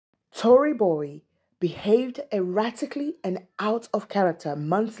Tori Bowie behaved erratically and out of character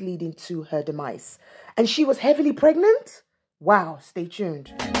months leading to her demise. And she was heavily pregnant? Wow, stay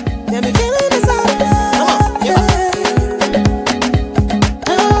tuned. If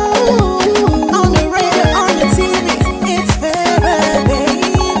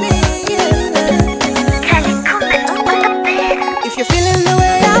you're feeling the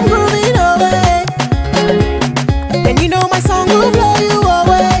way I'm grooving away, then you know my song will blow you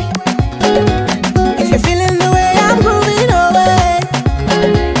away. If you're feeling the way I'm grooving away,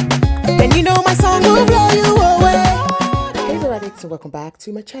 then you know my song will blow you away. Hey erratic, so welcome back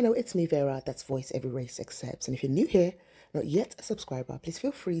to my channel. It's me, Vera, that's Voice Every Race Accepts. And if you're new here, not yet a subscriber, please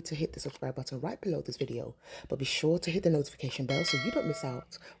feel free to hit the subscribe button right below this video. But be sure to hit the notification bell so you don't miss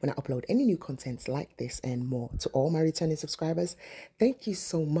out when I upload any new contents like this and more. To all my returning subscribers, thank you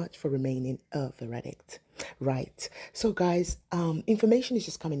so much for remaining a erratic. Right, so guys, information is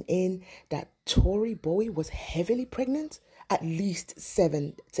just coming in that Tori Bowie was heavily pregnant, at least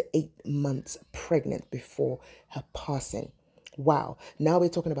 7 to 8 months pregnant before her passing. Wow, now we're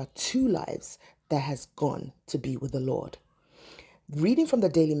talking about 2 lives that has gone to be with the Lord. Reading from the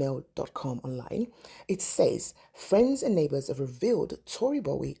dailymail.com online, it says, friends and neighbours have revealed Tori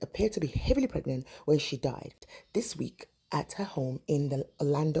Bowie appeared to be heavily pregnant when she died this week at her home in the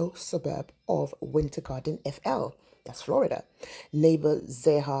Orlando suburb of Winter Garden, FL. That's Florida. Neighbour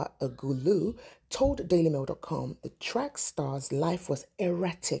Zeha Agulu told dailymail.com the track star's life was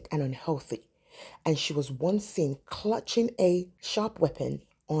erratic and unhealthy, and she was once seen clutching a sharp weapon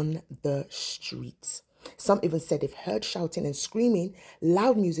on the streets. Some even said they've heard shouting and screaming,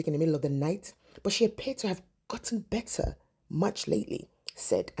 loud music in the middle of the night, but she appeared to have gotten better much lately,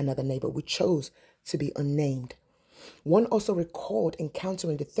 said another neighbour who chose to be unnamed. One also recalled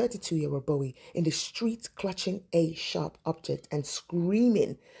encountering the 32-year-old Bowie in the street clutching a sharp object and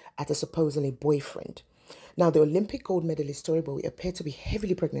screaming at a supposedly boyfriend. Now, the Olympic gold medalist Tori Bowie appeared to be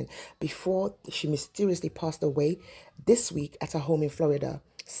heavily pregnant before she mysteriously passed away this week at her home in Florida,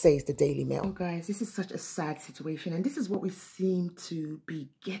 says the Daily Mail. Oh guys, this is such a sad situation, and this is what we seem to be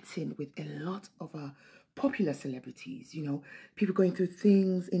getting with a lot of our popular celebrities, you know, people going through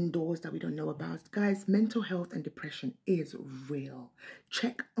things indoors that we don't know about. Guys, mental health and depression is real.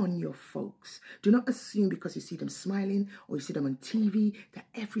 Check on your folks. Do not assume because you see them smiling or you see them on TV that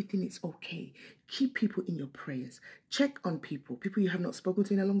everything is okay. Keep people in your prayers. Check on people you have not spoken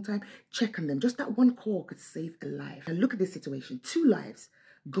to in a long time. Check on them. Just that one call could save a life. And look at this situation. 2 lives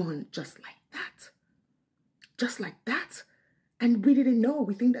gone just like that. Just like that. And we didn't know.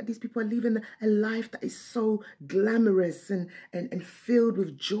 We think that these people are living a life that is so glamorous and filled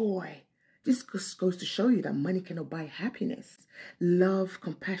with joy. This just goes to show you that money cannot buy happiness. Love,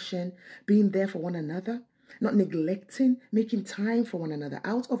 compassion, being there for one another, not neglecting, making time for one another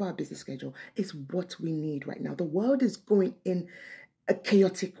out of our busy schedule is what we need right now. The world is going in a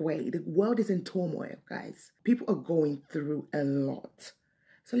chaotic way. The world is in turmoil, guys. People are going through a lot.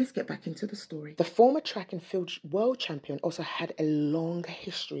 So let's get back into the story. The former track and field world champion also had a long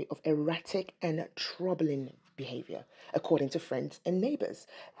history of erratic and troubling behaviour, according to friends and neighbours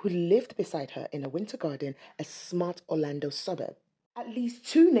who lived beside her in a Winter Garden, a smart Orlando suburb. At least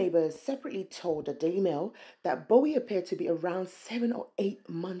 2 neighbours separately told the Daily Mail that Bowie appeared to be around 7 or 8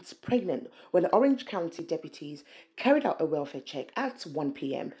 months pregnant when the Orange County deputies carried out a welfare check at 1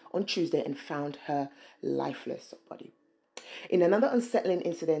 p.m. on Tuesday and found her lifeless body. In another unsettling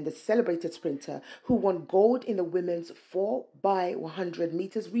incident, the celebrated sprinter who won gold in the women's 4x100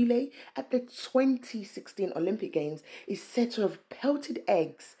 meters relay at the 2016 Olympic Games is said to have pelted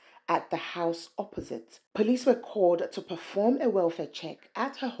eggs at the house opposite. Police were called to perform a welfare check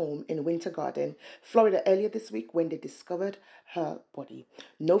at her home in Winter Garden, Florida earlier this week when they discovered her body.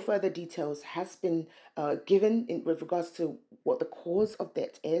 No further details has been given with regards to what the cause of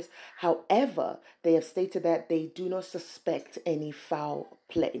death is. However, they have stated that they do not suspect any foul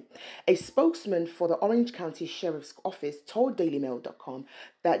play. A spokesman for the Orange County Sheriff's Office told dailymail.com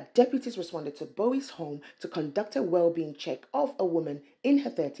that deputies responded to Bowie's home to conduct a well-being check of a woman in her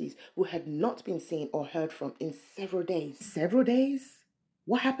 30s who had not been seen or heard from in several days. Several days?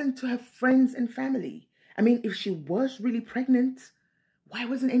 What happened to her friends and family? I mean, if she was really pregnant, why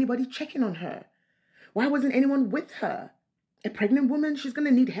wasn't anybody checking on her? Why wasn't anyone with her? A pregnant woman, she's going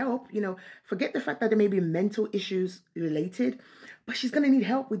to need help. You know, forget the fact that there may be mental issues related, but she's going to need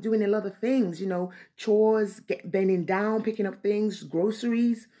help with doing a lot of things, you know, chores, bending down, picking up things,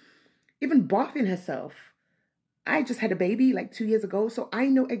 groceries, even bathing herself. I just had a baby like 2 years ago, so I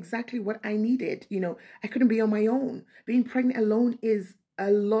know exactly what I needed. You know, I couldn't be on my own. Being pregnant alone is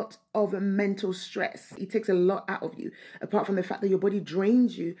a lot of mental stress. It takes a lot out of you, apart from the fact that your body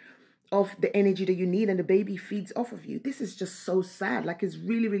drains you. of the energy that you need, and the baby feeds off of you. This is just so sad. Like, it's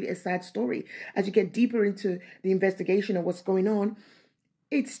really, really a sad story. As you get deeper into the investigation of what's going on,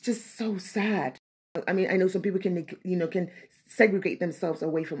 it's just so sad. I mean, I know some people can segregate themselves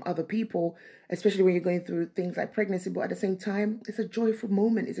away from other people, especially when you're going through things like pregnancy, but at the same time, it's a joyful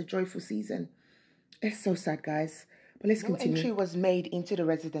moment. It's a joyful season. It's so sad, guys. But let's continue. Entry was made into the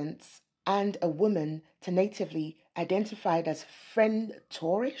residence, and a woman tentatively identified as friend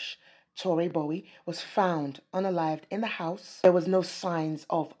Tori Bowie, was found unalived in the house. There was no signs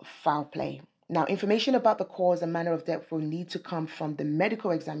of foul play. Now, information about the cause and manner of death will need to come from the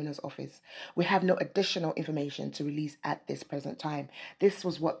medical examiner's office. We have no additional information to release at this present time. This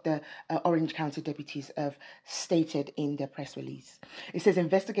was what the Orange County deputies have stated in their press release. It says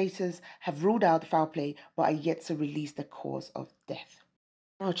investigators have ruled out the foul play, but are yet to release the cause of death.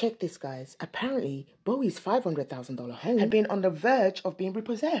 Now check this, guys. Apparently, Bowie's $500,000 home had been on the verge of being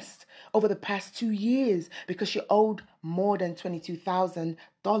repossessed over the past 2 years because she owed more than $22,000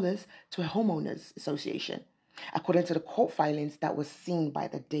 to a homeowners association, according to the court filings that was seen by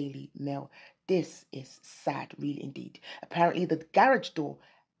the Daily Mail. This is sad, really indeed. Apparently, the garage door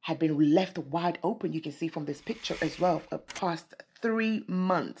had been left wide open. You can see from this picture as well, for the past 3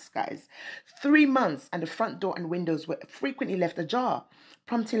 months, guys. 3 months, and the front door and windows were frequently left ajar,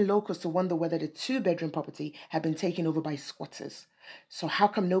 prompting locals to wonder whether the 2-bedroom property had been taken over by squatters. So how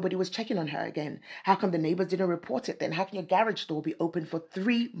come nobody was checking on her again? How come the neighbors didn't report it then? How can your garage door be open for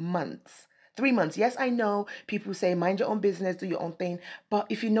 3 months? 3 months. Yes, I know people say mind your own business, do your own thing. But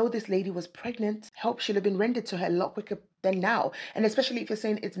if you know this lady was pregnant, help should have been rendered to her a lot quicker than now. And especially if you're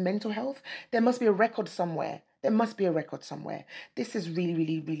saying it's mental health, there must be a record somewhere. There must be a record somewhere. This is really,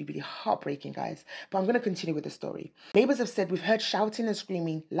 really, really, really heartbreaking, guys. But I'm going to continue with the story. Neighbors have said we've heard shouting and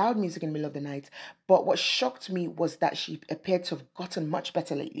screaming, loud music in the middle of the night. But what shocked me was that she appeared to have gotten much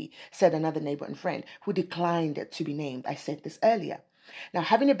better lately, said another neighbor and friend who declined to be named. I said this earlier. Now,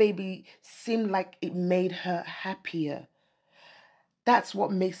 having a baby seemed like it made her happier. That's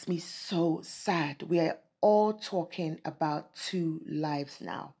what makes me so sad. We are all talking about 2 lives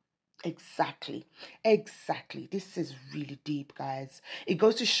now. Exactly. This is really deep, guys. It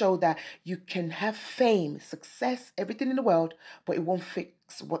goes to show that you can have fame, success, everything in the world, but it won't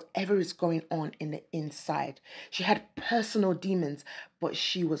fix whatever is going on in the inside. She had personal demons, but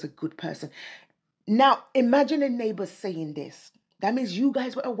she was a good person. Now, imagine a neighbor saying this. That means you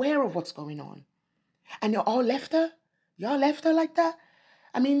guys were aware of what's going on. And you all left her? Y'all left her like that?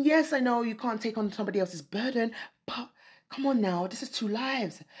 I mean, yes, I know you can't take on somebody else's burden, but come on now, this is 2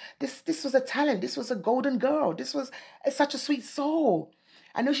 lives. This was a talent. This was a golden girl. This was such a sweet soul.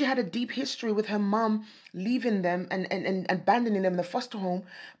 I know she had a deep history with her mom leaving them and abandoning them in the foster home,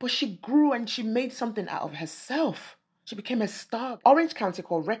 but she grew and she made something out of herself. She became a star. Orange County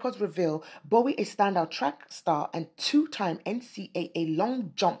Court records reveal Bowie, a standout track star and 2-time NCAA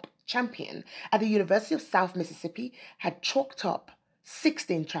long jump champion at the University of South Mississippi, had chalked up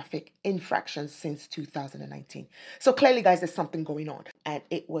 16 traffic infractions since 2019. So clearly, guys, there's something going on, and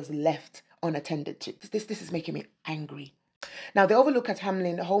it was left unattended to. This is making me angry. Now, the Overlook at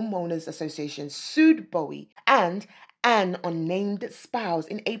Hamlin Homeowners Association sued Bowie and an unnamed spouse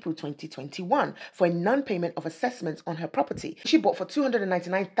in April 2021 for a non-payment of assessments on her property she bought for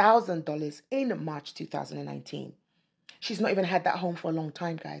 $299,000 in March 2019. She's not even had that home for a long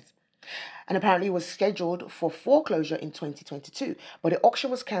time, guys. And apparently it was scheduled for foreclosure in 2022, but the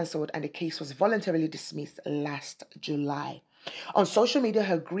auction was cancelled and the case was voluntarily dismissed last July. On social media,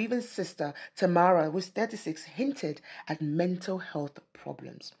 her grieving sister, Tamara, who was 36, hinted at mental health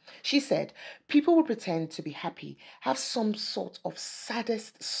problems. She said, people will pretend to be happy, have some sort of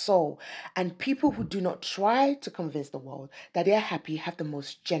saddest soul, and people who do not try to convince the world that they are happy have the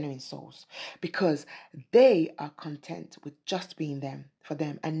most genuine souls, because they are content with just being them, for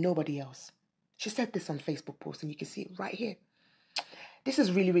them, and nobody else. She said this on Facebook post, and you can see it right here. This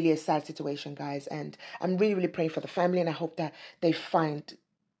is really, really a sad situation, guys, and I'm really, really praying for the family, and I hope that they find,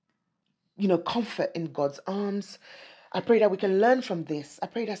 comfort in God's arms. I pray that we can learn from this. I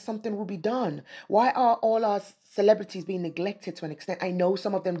pray that something will be done. Why are all our celebrities being neglected to an extent? I know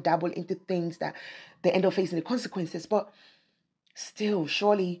some of them dabble into things that they end up facing the consequences, but still,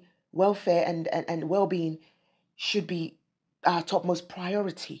 surely welfare and well-being should be our topmost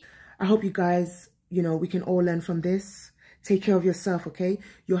priority. I hope you guys, we can all learn from this. Take care of yourself, okay?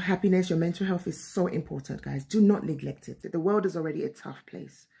 Your happiness, your mental health is so important, guys. Do not neglect it. The world is already a tough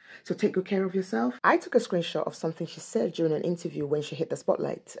place. So take good care of yourself. I took a screenshot of something she said during an interview when she hit the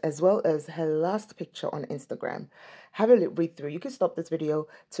spotlight, as well as her last picture on Instagram. Have a read through. You can stop this video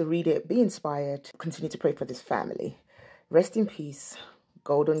to read it, be inspired, continue to pray for this family. Rest in peace.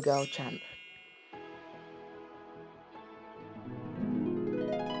 Golden Girl Champ.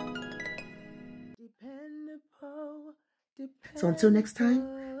 So until next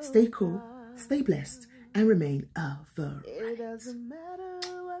time, stay cool, stay blessed, and remain erratic. It doesn't matter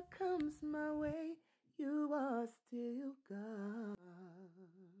what comes my way, you are still God.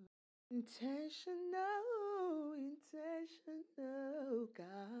 Intentional, intentional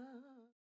God.